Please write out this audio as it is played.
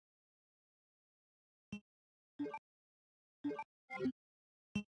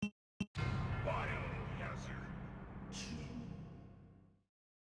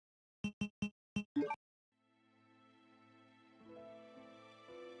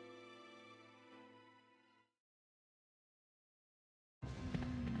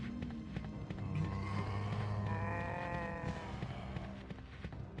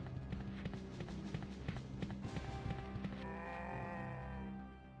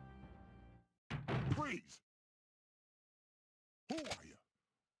Freeze! Who are you?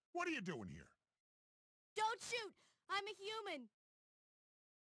 What are you doing here? Don't shoot! I'm a human!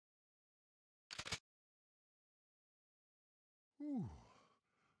 Ooh.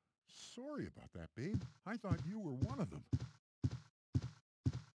 Sorry about that, babe. I thought you were one of them.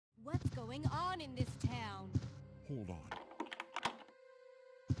 What's going on in this town? Hold on.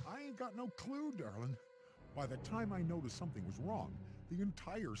 I ain't got no clue, darling. By the time I noticed something was wrong, the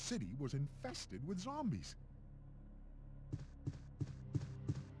entire city was infested with zombies.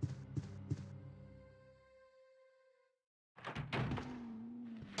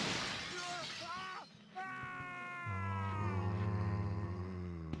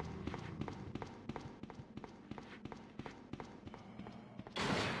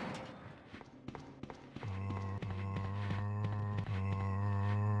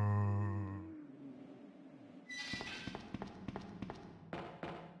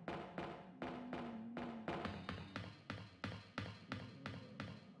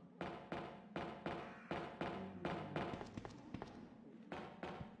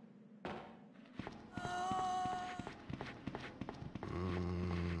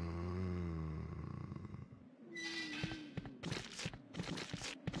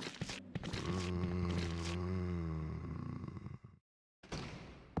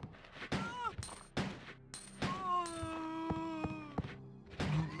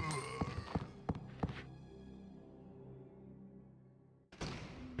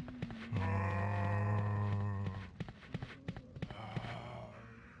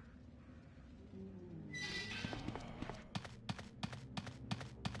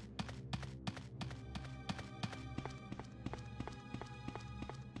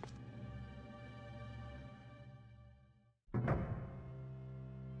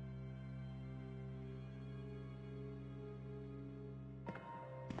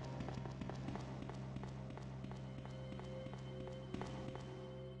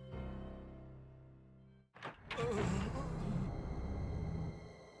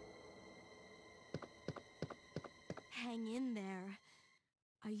 Hang in there.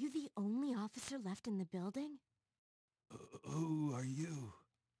 Are you the only officer left in the building? Who are you?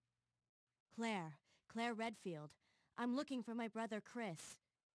 Claire Redfield. I'm looking for my brother Chris.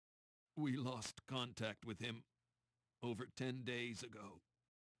 We lost contact with him over 10 days ago.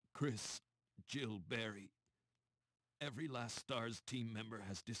 Chris, Jill Barry. Every last STARS team member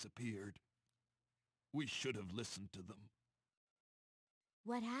has disappeared. We should have listened to them.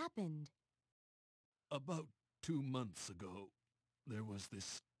 What happened? About 2 months ago, there was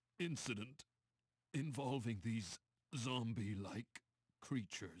this incident involving these zombie-like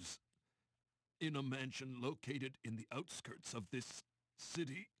creatures in a mansion located in the outskirts of this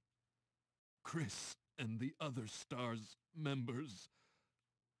city. Chris and the other STARS members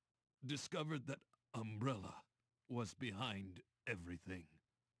discovered that Umbrella was behind everything,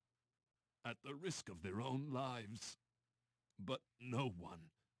 at the risk of their own lives. But no one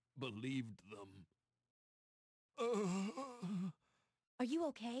believed them. Are you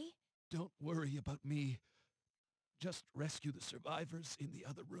okay? Don't worry about me. Just rescue the survivors in the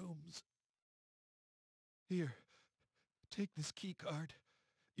other rooms. Here, take this key card.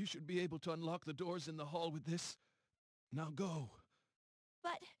 You should be able to unlock the doors in the hall with this. Now go.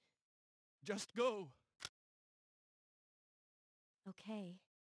 But... Just go. Okay.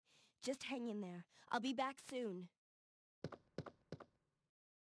 Just hang in there. I'll be back soon.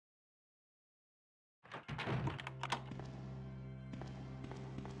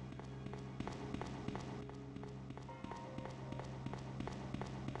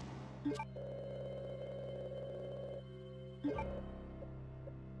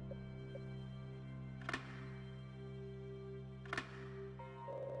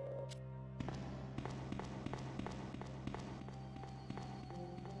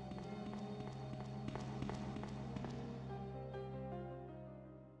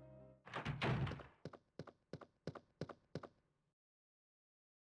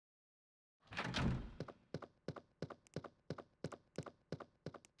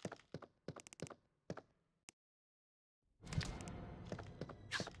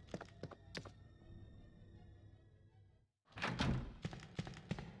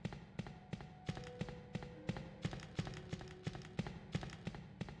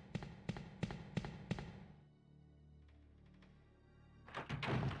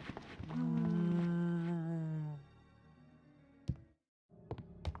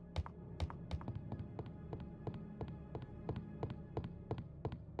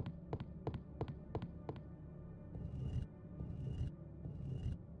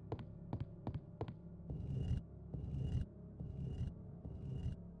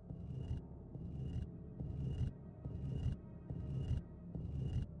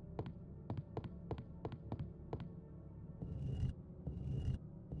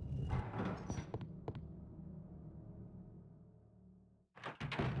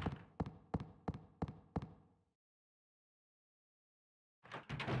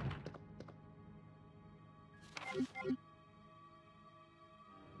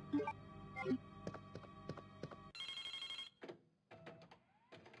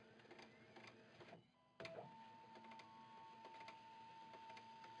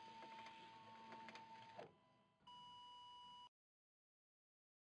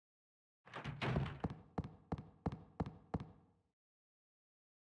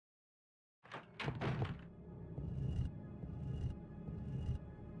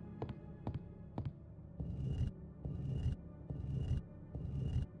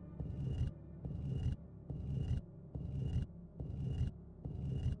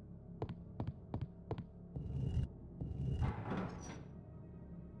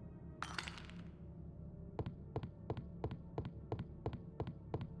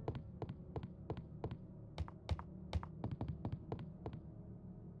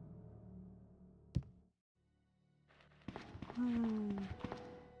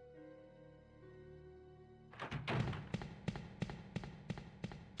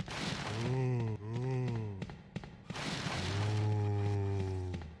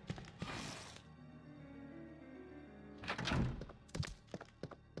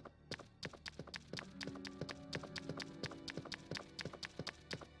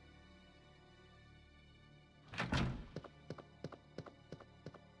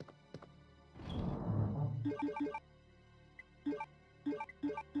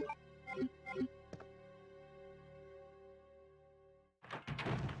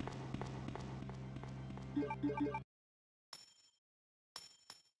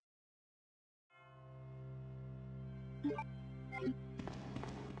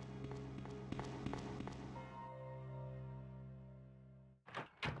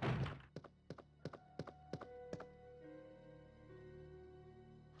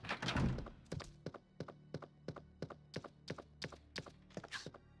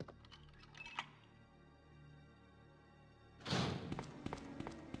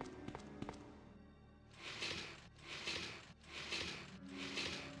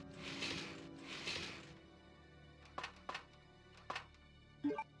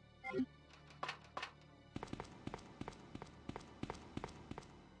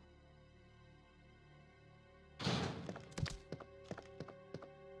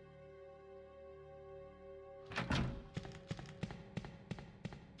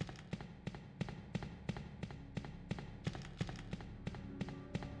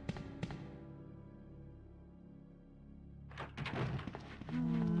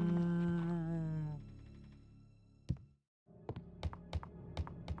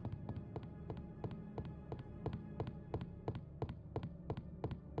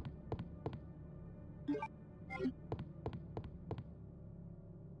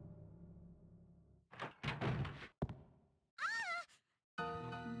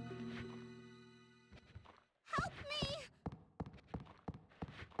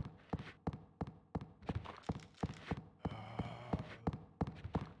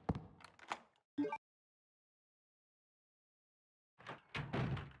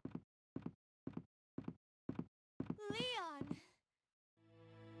 Leon!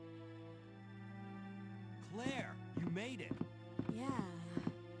 Claire, you made it. Yeah.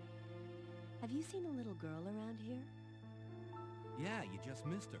 Have you seen a little girl around here? Yeah, you just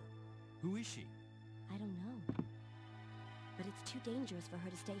missed her. Who is she? I don't know. But it's too dangerous for her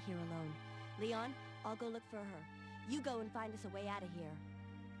to stay here alone. Leon, I'll go look for her. You go and find us a way out of here.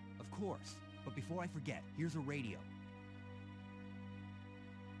 Of course. But before I forget, here's a radio.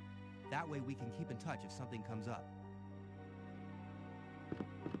 That way we can keep in touch if something comes up.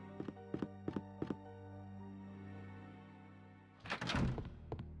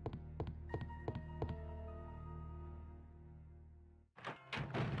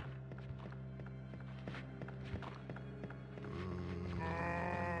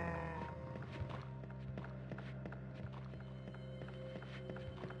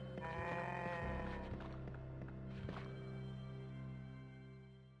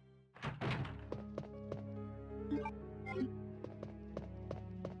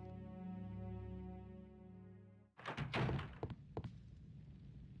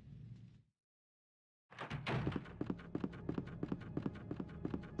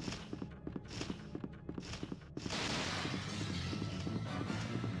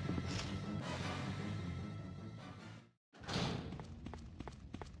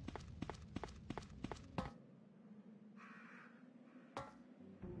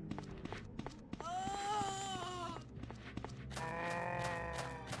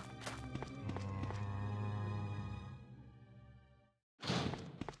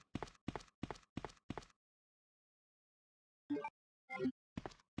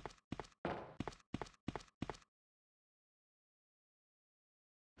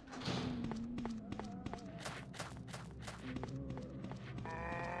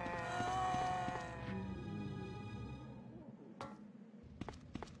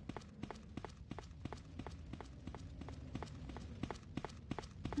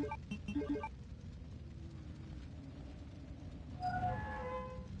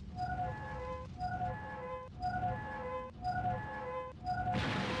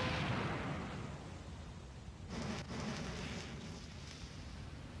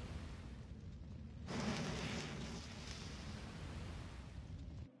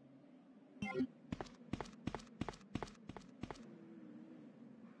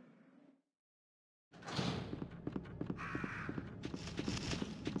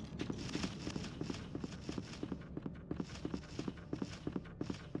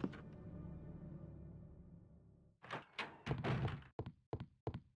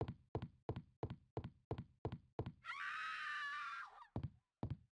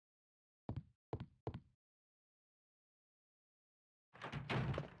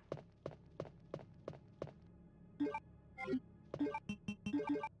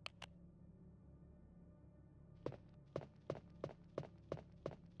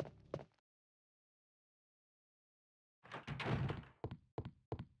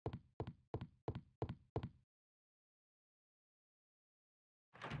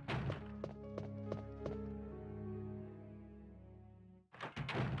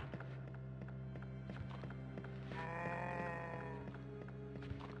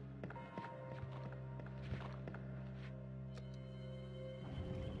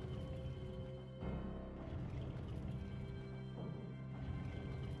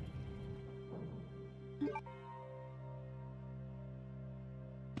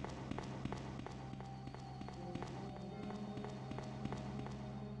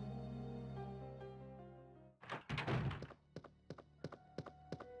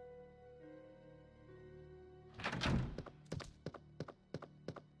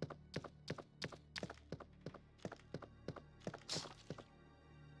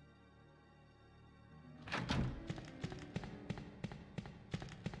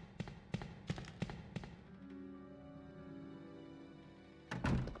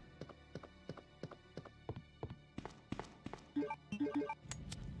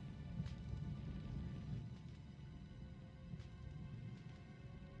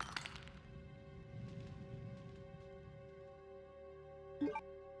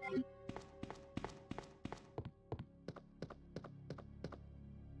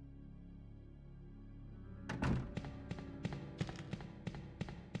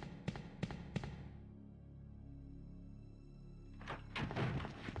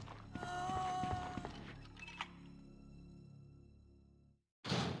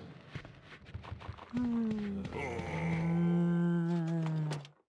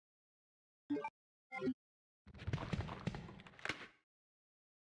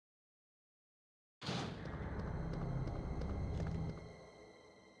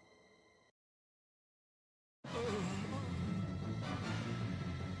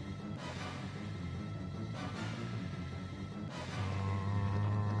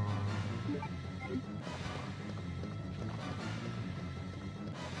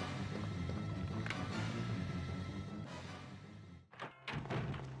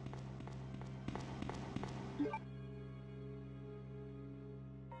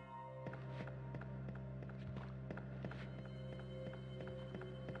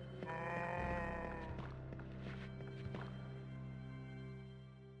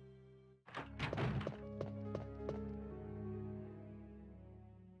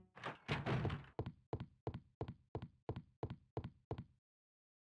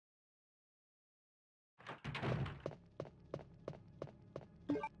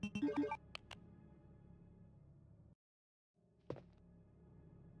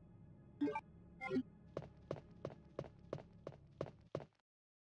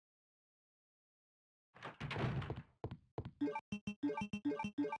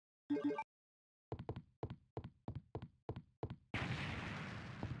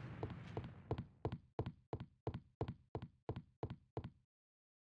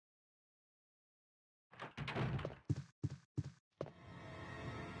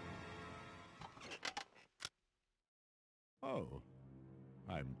 Oh,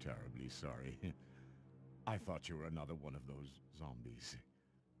 I'm terribly sorry. I thought you were another one of those zombies.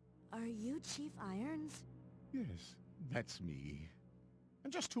 Are you Chief Irons? Yes, that's me.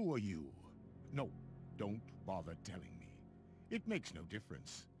 And just who are you? No, don't bother telling me. It makes no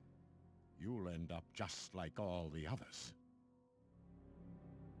difference. You'll end up just like all the others.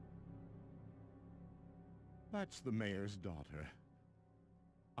 That's the mayor's daughter.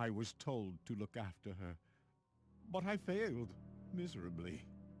 I was told to look after her, but I failed miserably.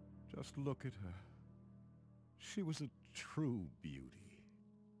 Just look at her. She was a true beauty.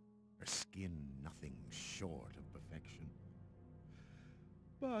 Her skin nothing short of perfection.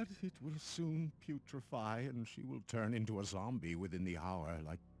 But it will soon putrefy, and she will turn into a zombie within the hour,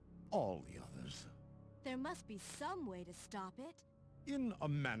 like all the others. There must be some way to stop it. In a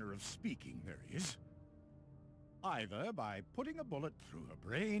manner of speaking, there is. Either by putting a bullet through her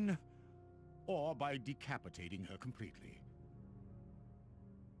brain, or by decapitating her completely.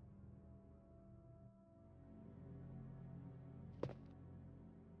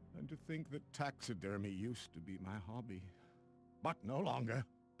 And to think that taxidermy used to be my hobby. But no longer.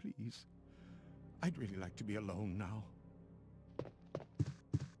 Please. I'd really like to be alone now.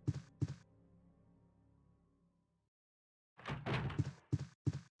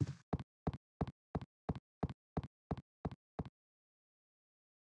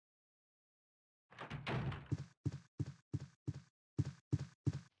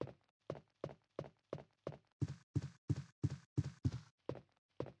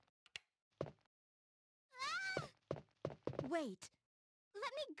 Wait.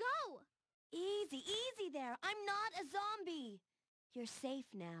 Let me go! Easy, easy there. I'm not a zombie. You're safe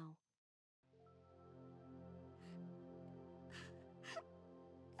now.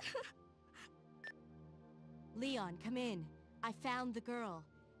 Leon, come in. I found the girl,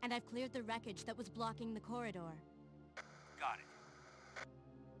 and I've cleared the wreckage that was blocking the corridor. Got it.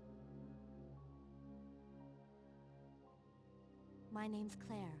 My name's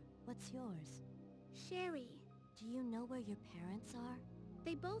Claire. What's yours? Sherry. Do you know where your parents are?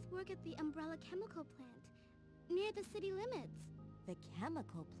 They both work at the Umbrella Chemical Plant, near the city limits. The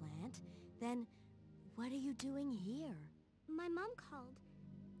chemical plant? Then, what are you doing here? My mom called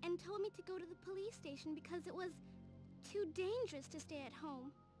and told me to go to the police station because it was too dangerous to stay at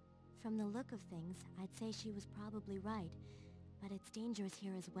home. From the look of things, I'd say she was probably right. But it's dangerous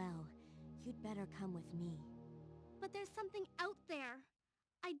here as well. You'd better come with me. But there's something out there.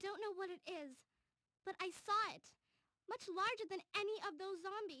 I don't know what it is, but I saw it. Much larger than any of those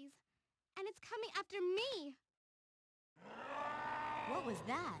zombies. And it's coming after me. What was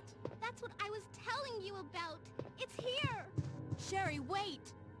that? That's what I was telling you about. It's here. Sherry, wait!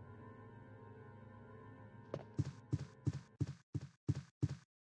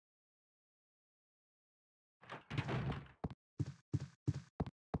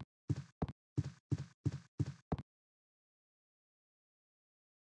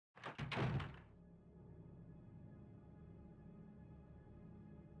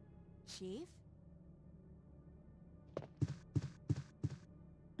 Chief?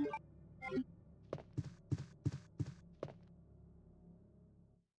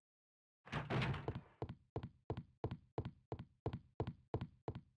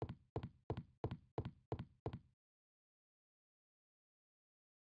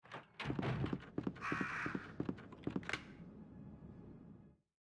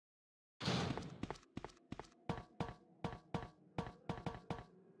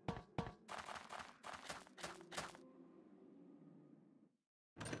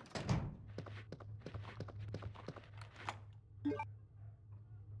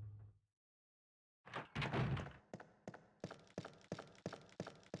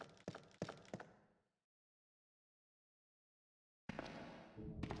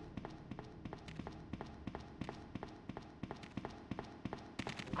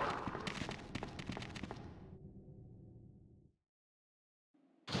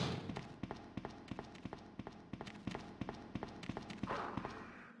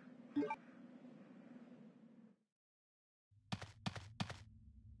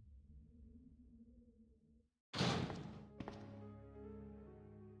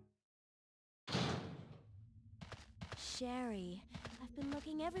 Sherry, I've been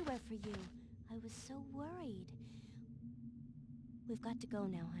looking everywhere for you. I was so worried. We've got to go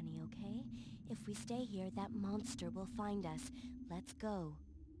now, honey, okay? If we stay here, that monster will find us. Let's go.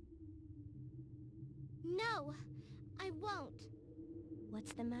 No, I won't.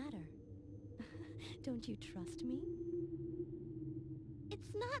 What's the matter? Don't you trust me?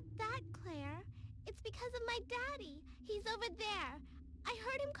 It's not that, Claire. It's because of my daddy. He's over there. I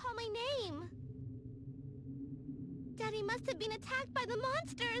heard him call my name. Daddy must have been attacked by the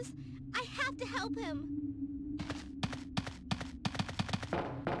monsters. I have to help him.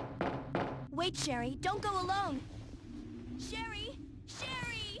 Wait, Sherry. Don't go alone. Sherry!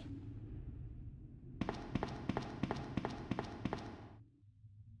 Sherry!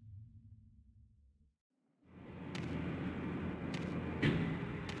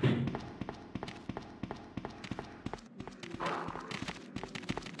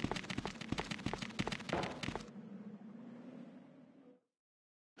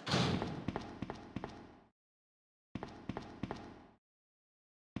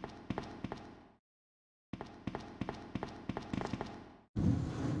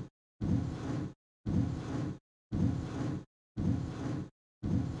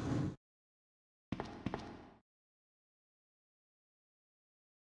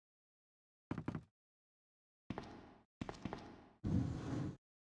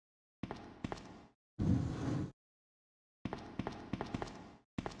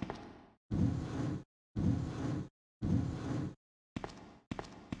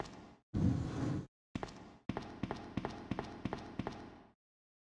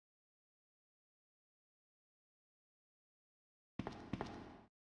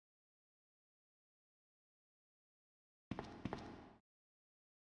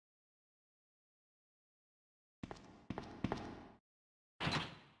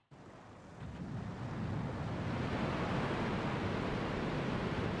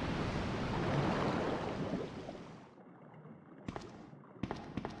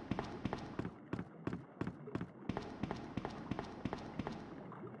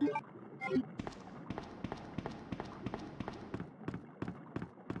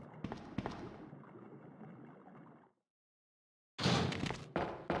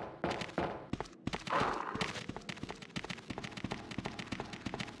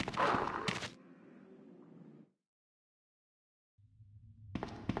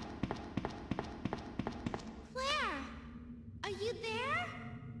 You there?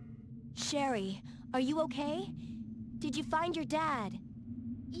 Sherry, are you okay? Did you find your dad?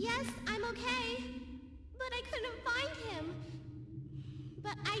 Yes, I'm okay. But I couldn't find him.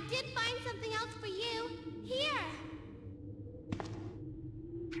 But I did find something else for you. Here.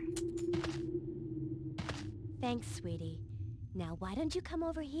 Thanks, sweetie. Now, why don't you come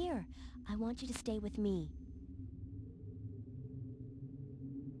over here? I want you to stay with me.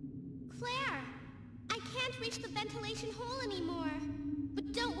 Claire, I can't reach the ventilation hole anymore.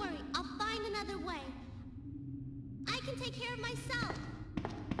 But don't worry, I'll find another way. I can take care of myself.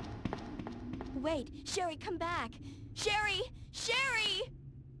 Wait, Sherry, come back! Sherry! Sherry!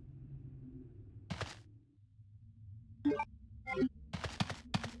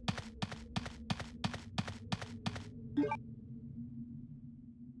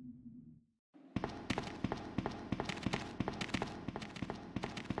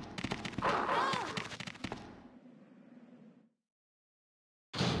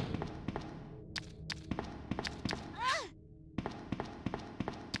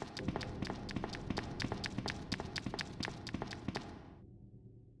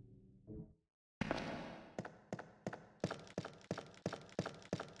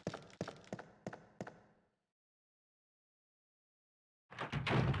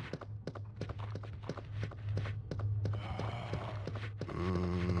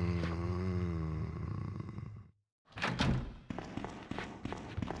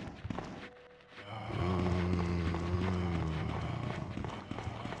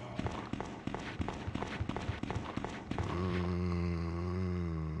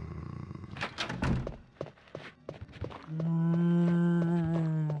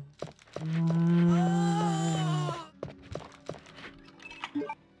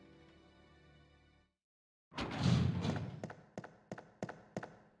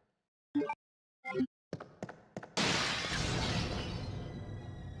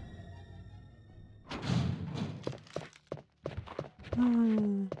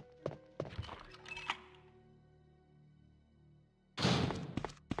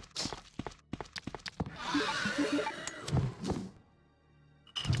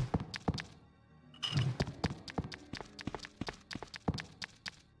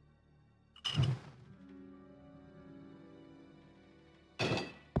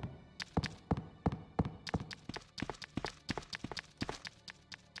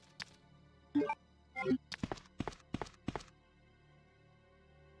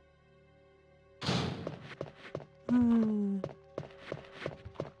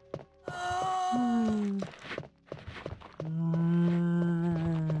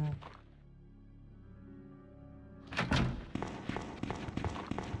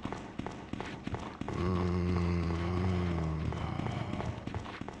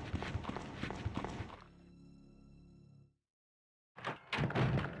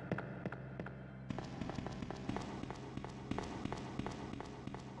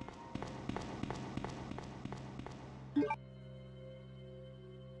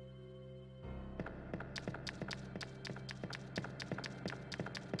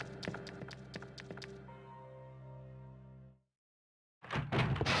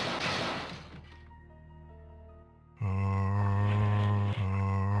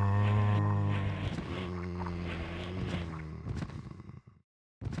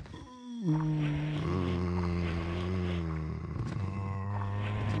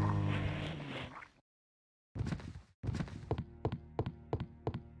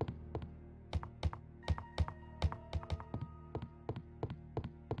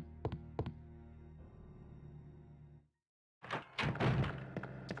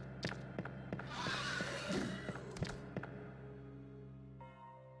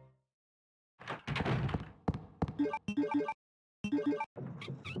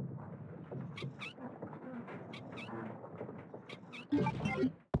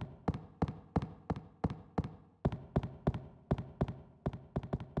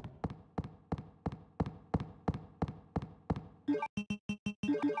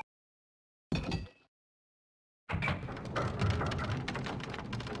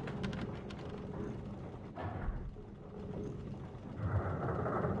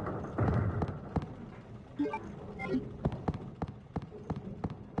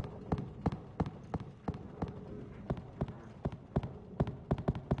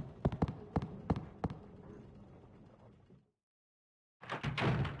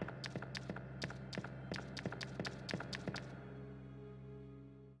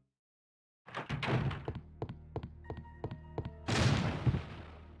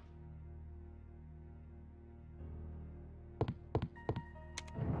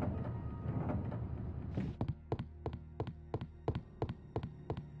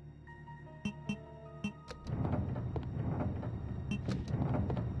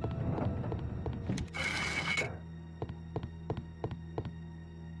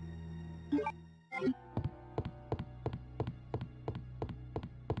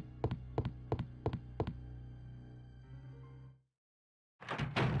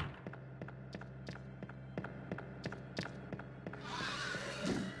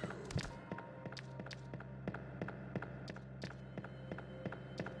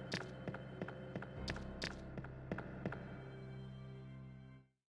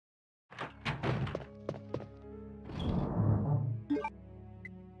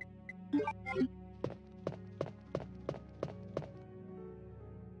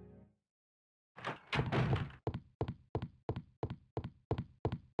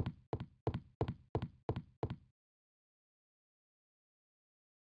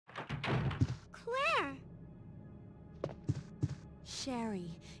 Claire! Sherry,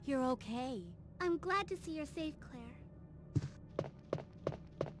 you're okay. I'm glad to see you're safe, Claire.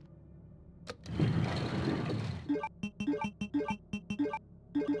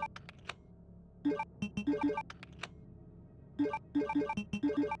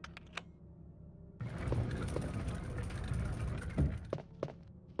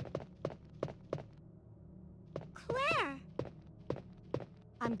 Claire!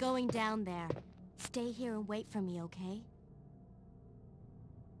 I'm going down there. Stay here and wait for me, okay?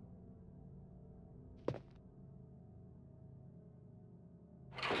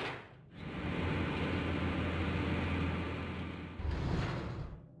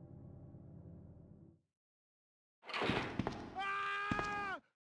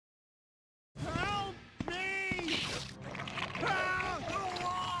 Help me!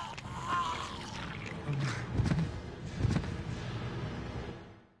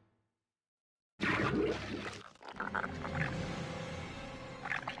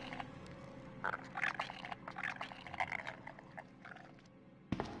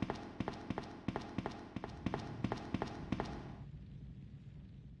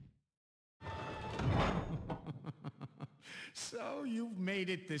 So you've made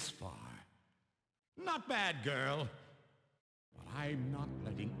it this far. Not bad, girl. But I'm not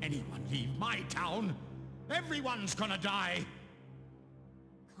letting anyone leave my town. Everyone's gonna die.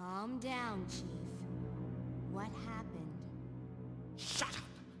 Calm down, Chief. What happened? Shut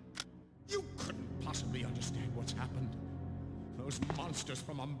up! You couldn't possibly understand what's happened. Those monsters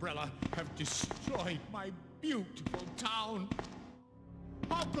from Umbrella have destroyed my beautiful town.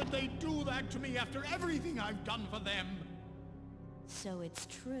 How could they do that to me after everything I've done for them? So it's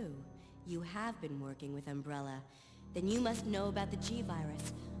true. You have been working with Umbrella. Then you must know about the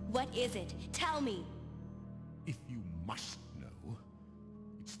G-Virus. What is it? Tell me! If you must know,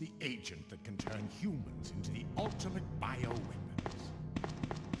 it's the agent that can turn humans into the ultimate bioweapons.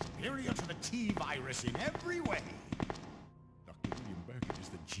 Superior to the T-Virus in every way. Dr. William Birkin is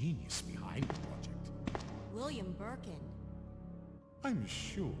the genius behind the project. William Birkin? I'm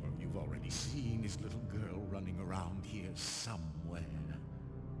sure you've already seen his little girl running around here somewhere.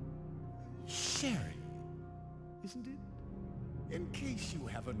 Sherry, isn't it? In case you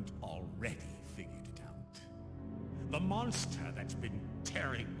haven't already figured it out. The monster that's been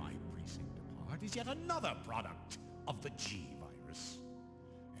tearing my precinct apart is yet another product of the G-Virus.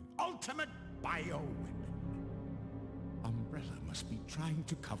 An ultimate bioweapon. Umbrella must be trying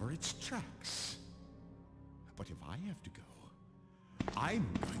to cover its tracks. But if I have to go, I'm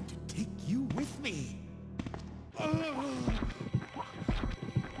going to take you with me. I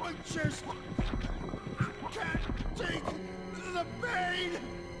just can't take the pain.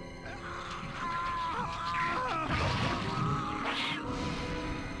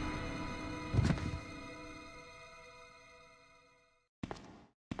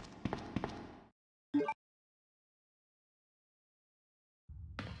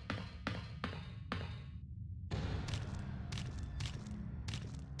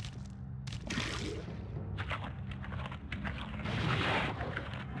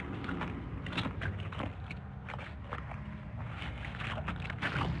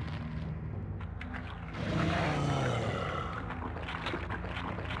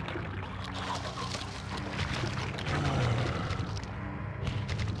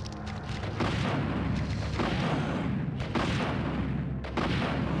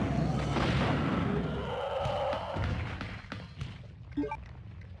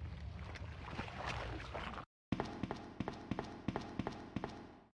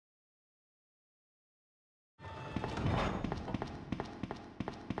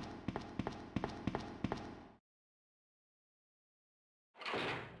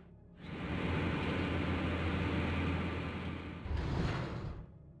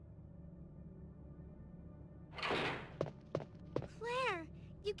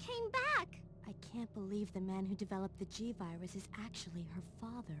 You came back! I can't believe the man who developed the G-Virus is actually her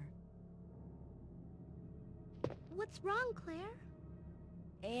father. What's wrong, Claire?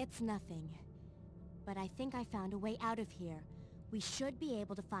 It's nothing. But I think I found a way out of here. We should be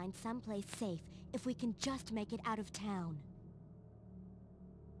able to find someplace safe if we can just make it out of town.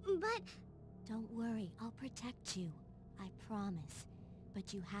 But... Don't worry, I'll protect you. I promise.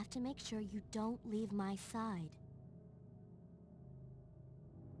 But you have to make sure you don't leave my side.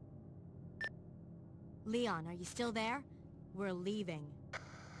 Leon, are you still there? We're leaving.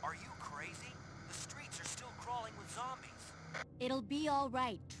 Are you crazy? The streets are still crawling with zombies. It'll be all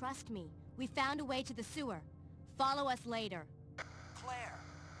right, trust me. We found a way to the sewer. Follow us later. Claire!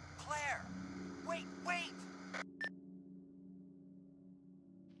 Claire! Wait, wait!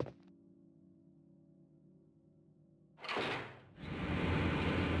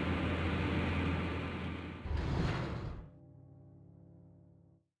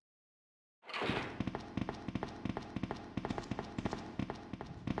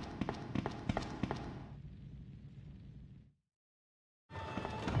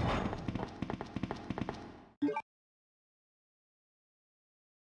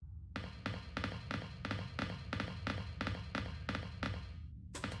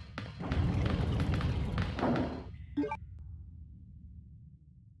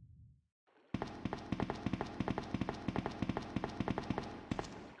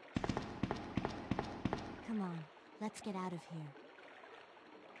 Come on, let's get out of here.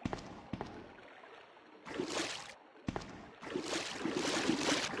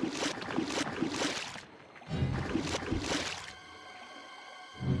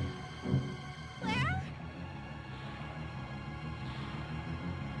 Claire?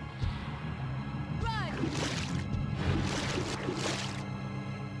 Run!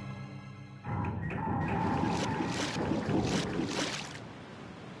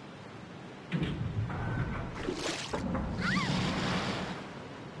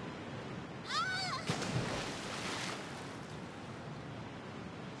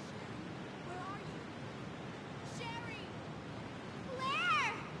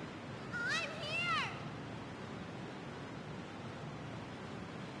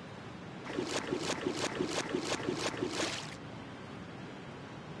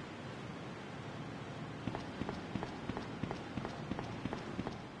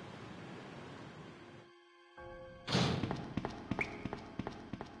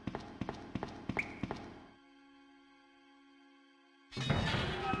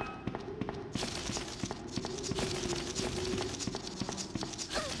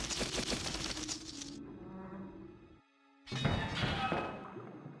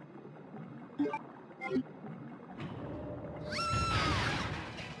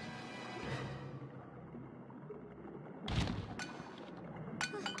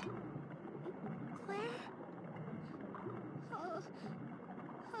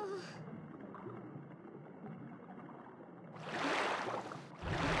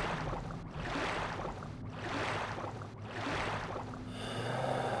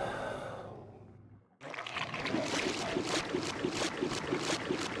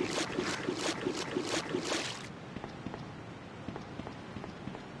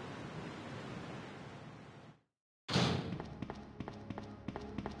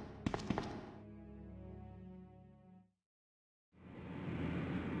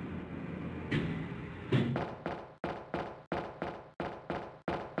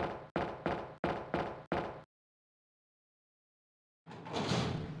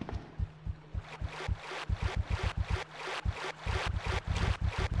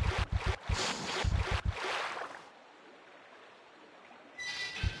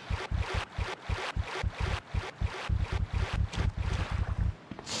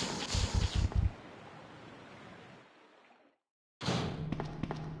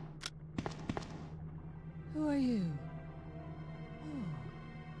 Who are you?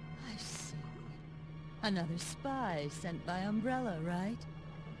 Oh, I see. Another spy sent by Umbrella, right?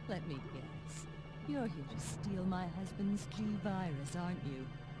 Let me guess. You're here to steal my husband's G-Virus, aren't you?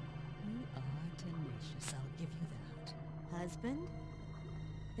 You are tenacious, I'll give you that. Husband?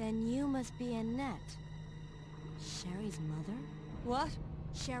 Then you must be Annette. Sherry's mother? What?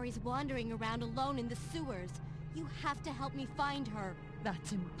 Sherry's wandering around alone in the sewers. You have to help me find her.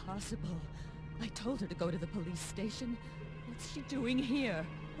 That's impossible. I told her to go to the police station. What's she doing here?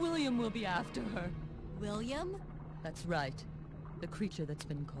 William will be after her. William? That's right. The creature that's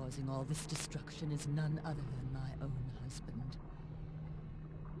been causing all this destruction is none other than my own husband.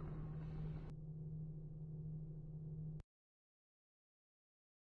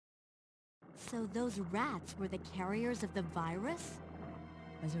 So those rats were the carriers of the virus?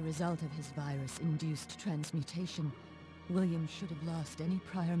 As a result of his virus-induced transmutation, William should have lost any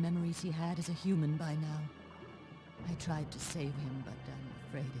prior memories he had as a human by now. I tried to save him, but I'm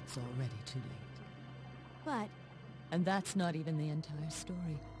afraid it's already too late. But... And that's not even the entire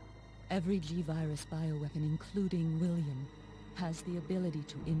story. Every G-Virus bioweapon, including William, has the ability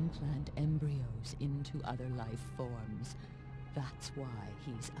to implant embryos into other life forms. That's why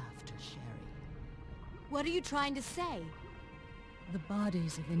he's after Sherry. what are you trying to say? The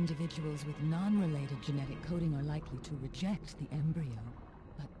bodies of individuals with non-related genetic coding are likely to reject the embryo.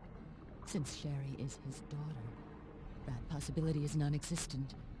 But since Sherry is his daughter, that possibility is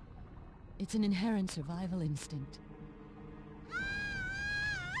non-existent. It's an inherent survival instinct.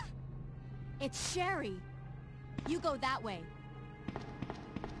 It's Sherry. You go that way.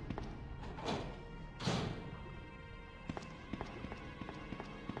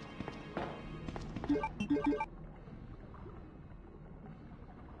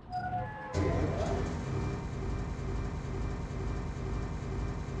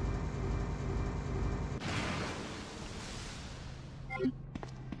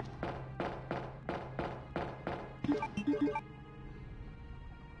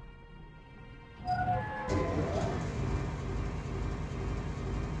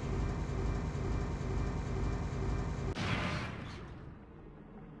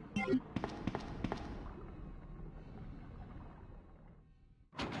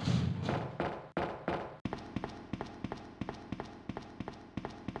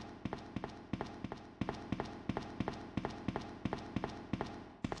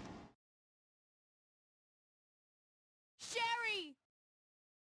 Sherry!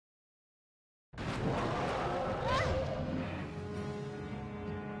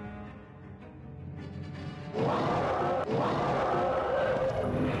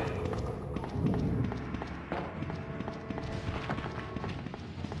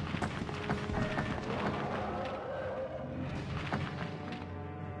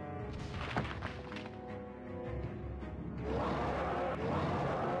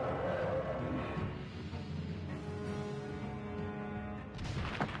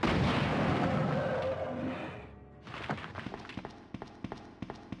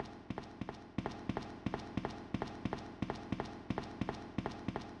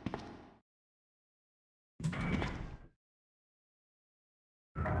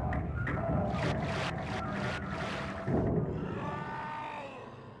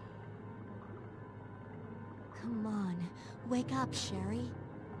 Come on, wake up, Sherry.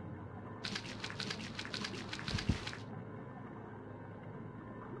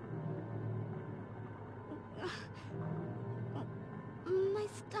 My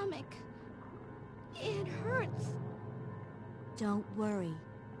stomach. It hurts. Don't worry.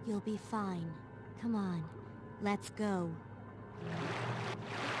 You'll be fine. Come on, let's go.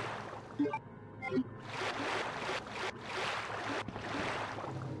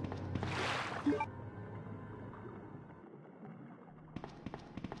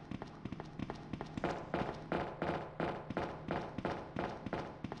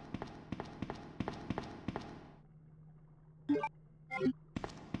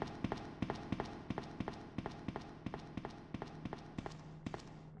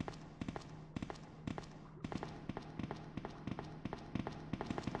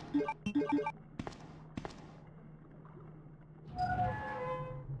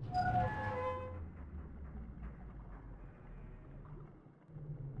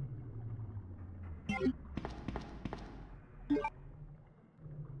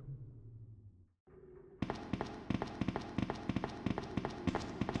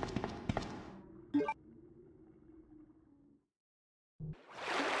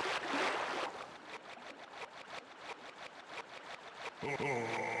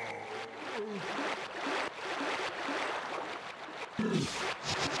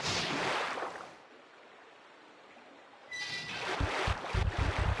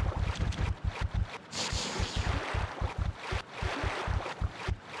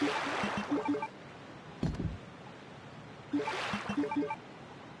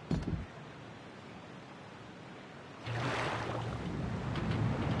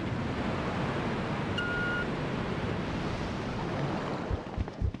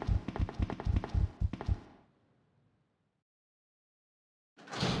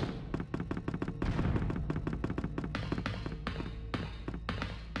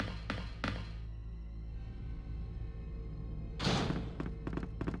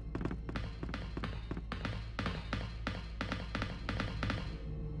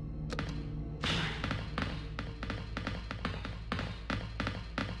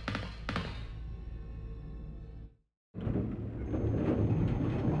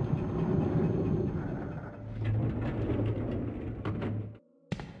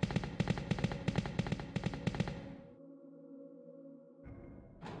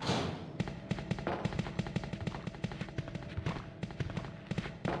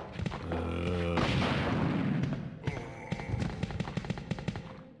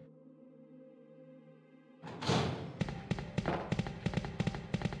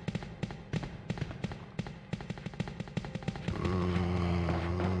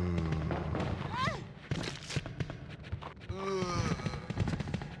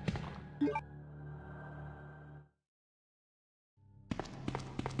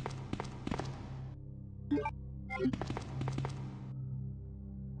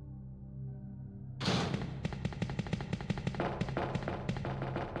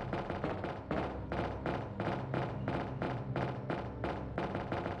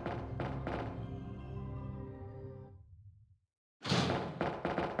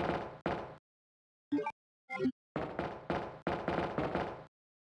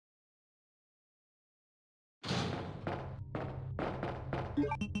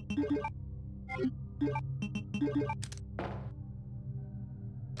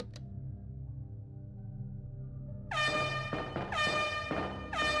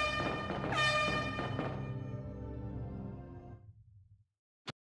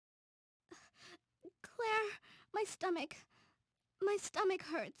 My stomach. My stomach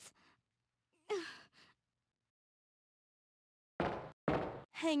hurts.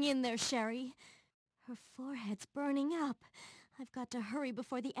 Hang in there, Sherry. Her forehead's burning up. I've got to hurry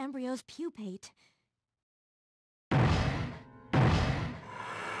before the embryos pupate.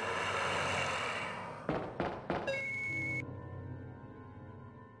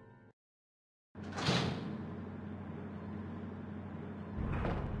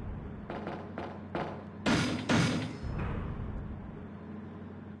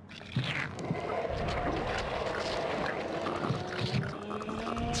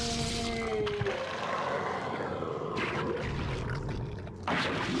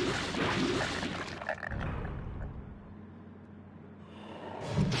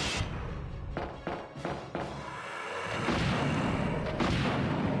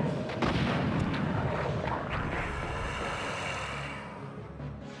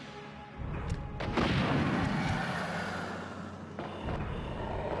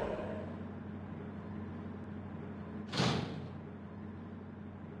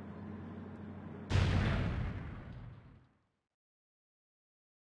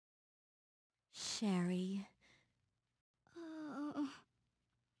 Sherry.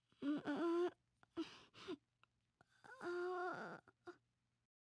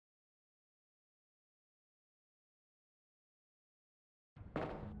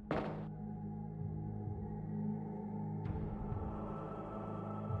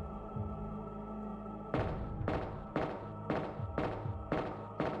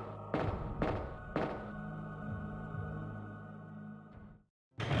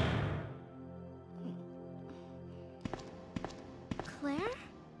 Claire?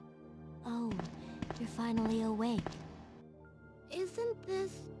 Oh, you're finally awake. Isn't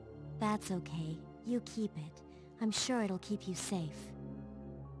this... That's okay. You keep it. I'm sure it'll keep you safe.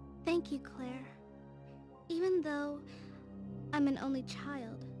 Thank you, Claire. Even though I'm an only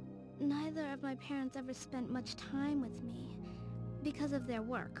child, neither of my parents ever spent much time with me because of their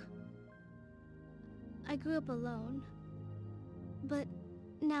work. I grew up alone. But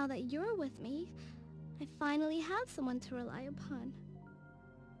now that you're with me, I finally have someone to rely upon.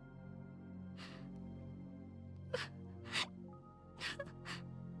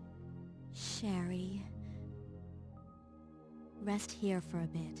 Sherry. Rest here for a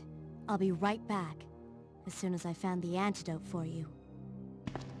bit. I'll be right back, as soon as I found the antidote for you.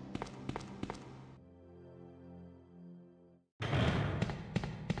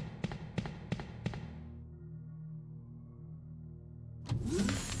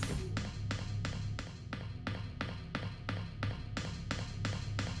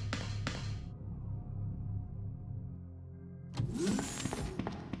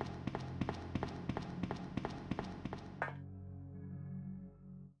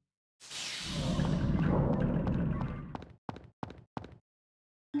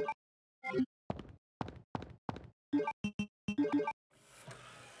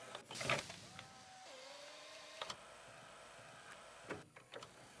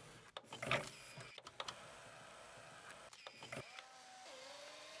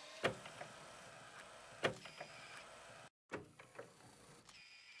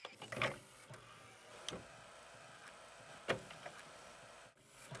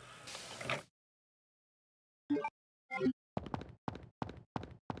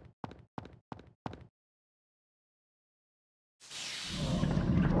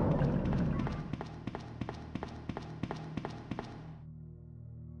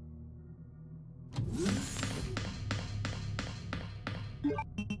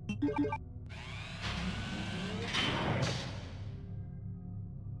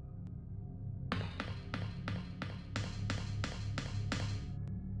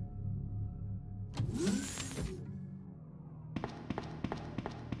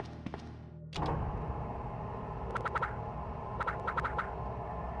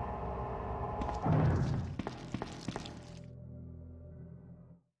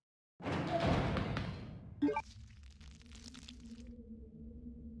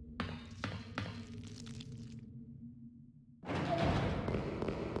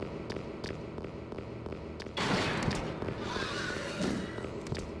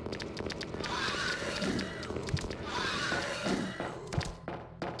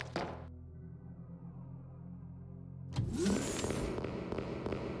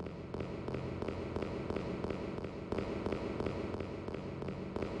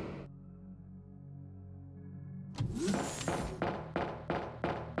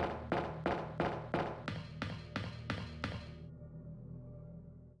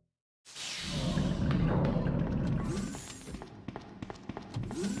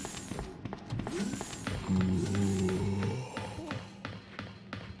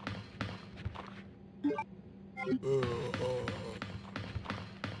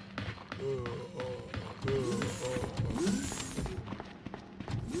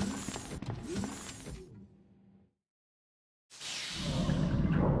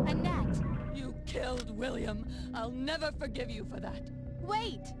 I'll never forgive you for that.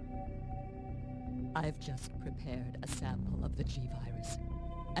 Wait! I've just prepared a sample of the G-Virus.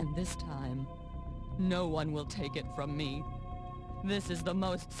 And this time, no one will take it from me. This is the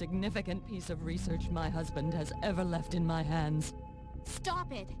most significant piece of research my husband has ever left in my hands.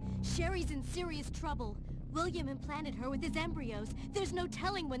 Stop it! Sherry's in serious trouble. William implanted her with his embryos. There's no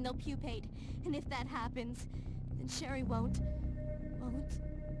telling when they'll pupate. And if that happens, then Sherry won't...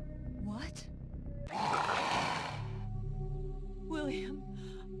 What? William...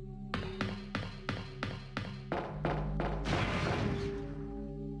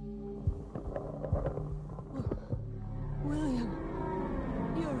 William,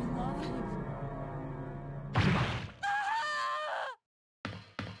 you're alive.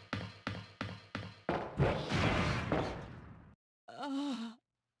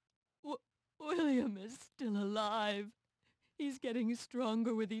 William is still alive. He's getting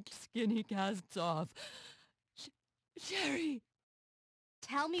stronger with each skin he casts off. Sherry!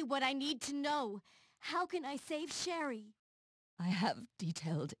 Tell me what I need to know. How can I save Sherry? I have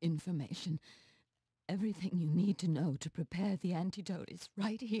detailed information. Everything you need to know to prepare the antidote is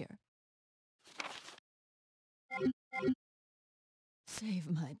right here. Save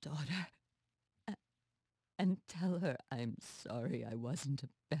my daughter. And tell her I'm sorry I wasn't a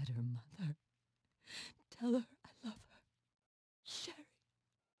better mother. Tell her I love her. Sherry.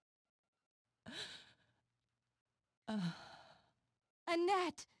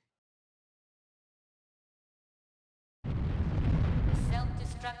 Annette! The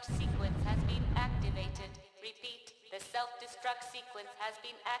self-destruct sequence has been activated. Repeat, the self-destruct sequence has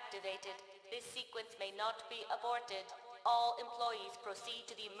been activated. This sequence may not be aborted. All employees proceed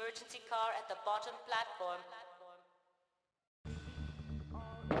to the emergency car at the bottom platform.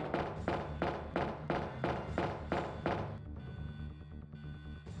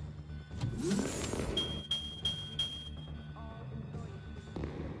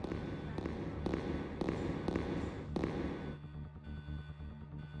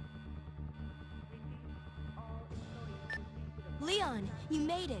 Leon, you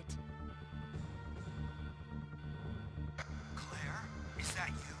made it! Claire, is that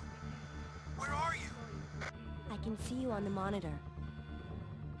you? Where are you? I can see you on the monitor.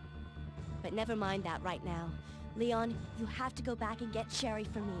 But never mind that right now. Leon, you have to go back and get Sherry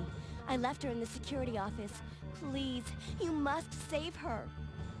for me. I left her in the security office. Please, you must save her.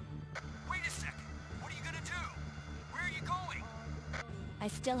 Wait a second. What are you gonna do? Where are you going? I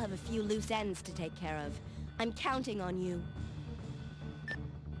still have a few loose ends to take care of. I'm counting on you.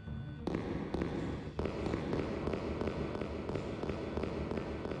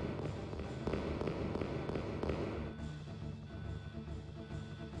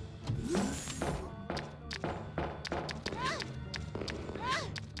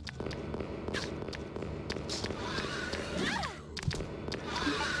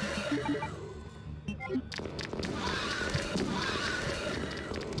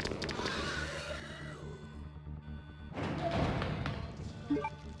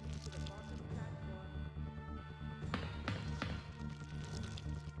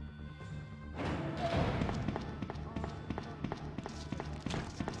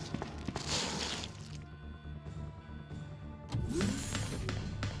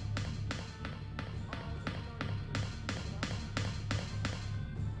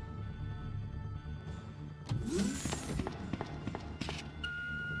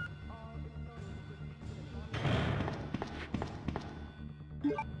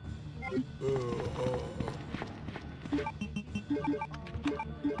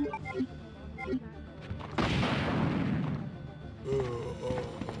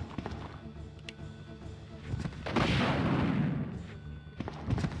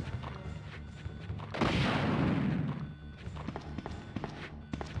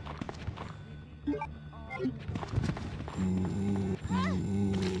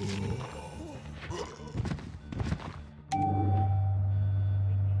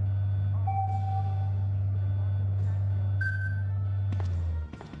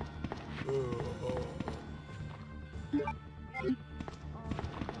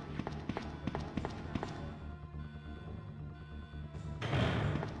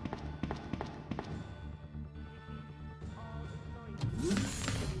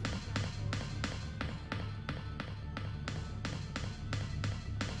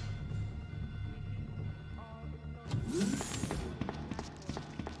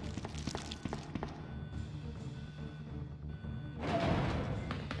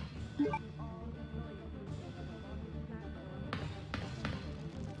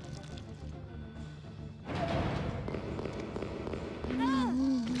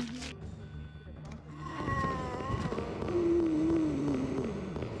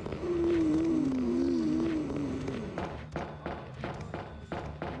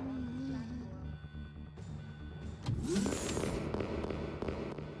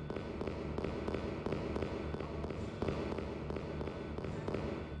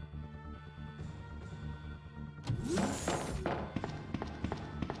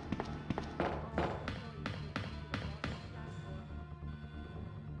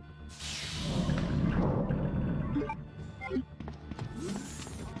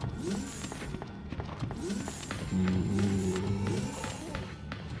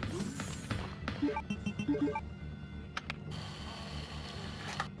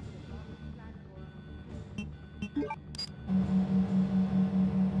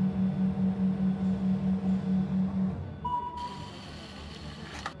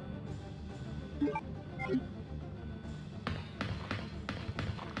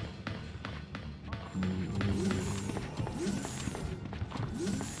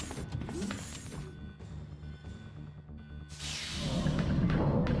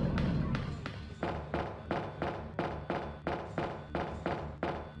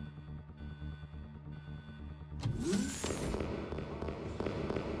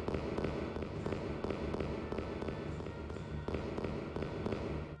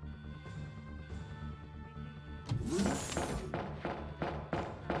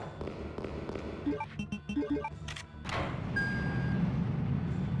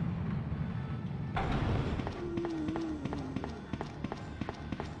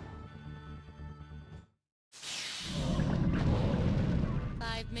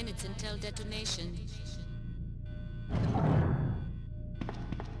 until detonation.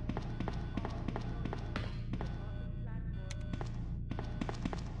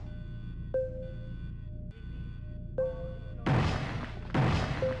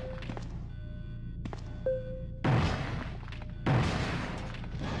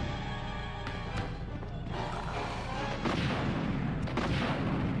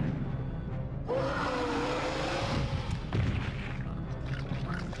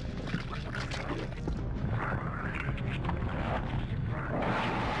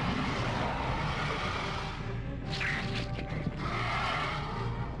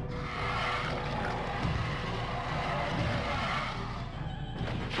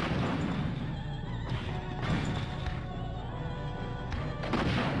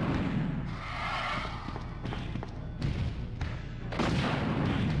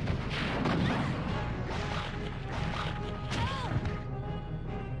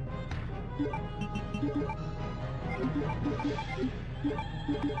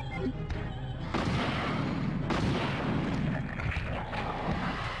 Thank you.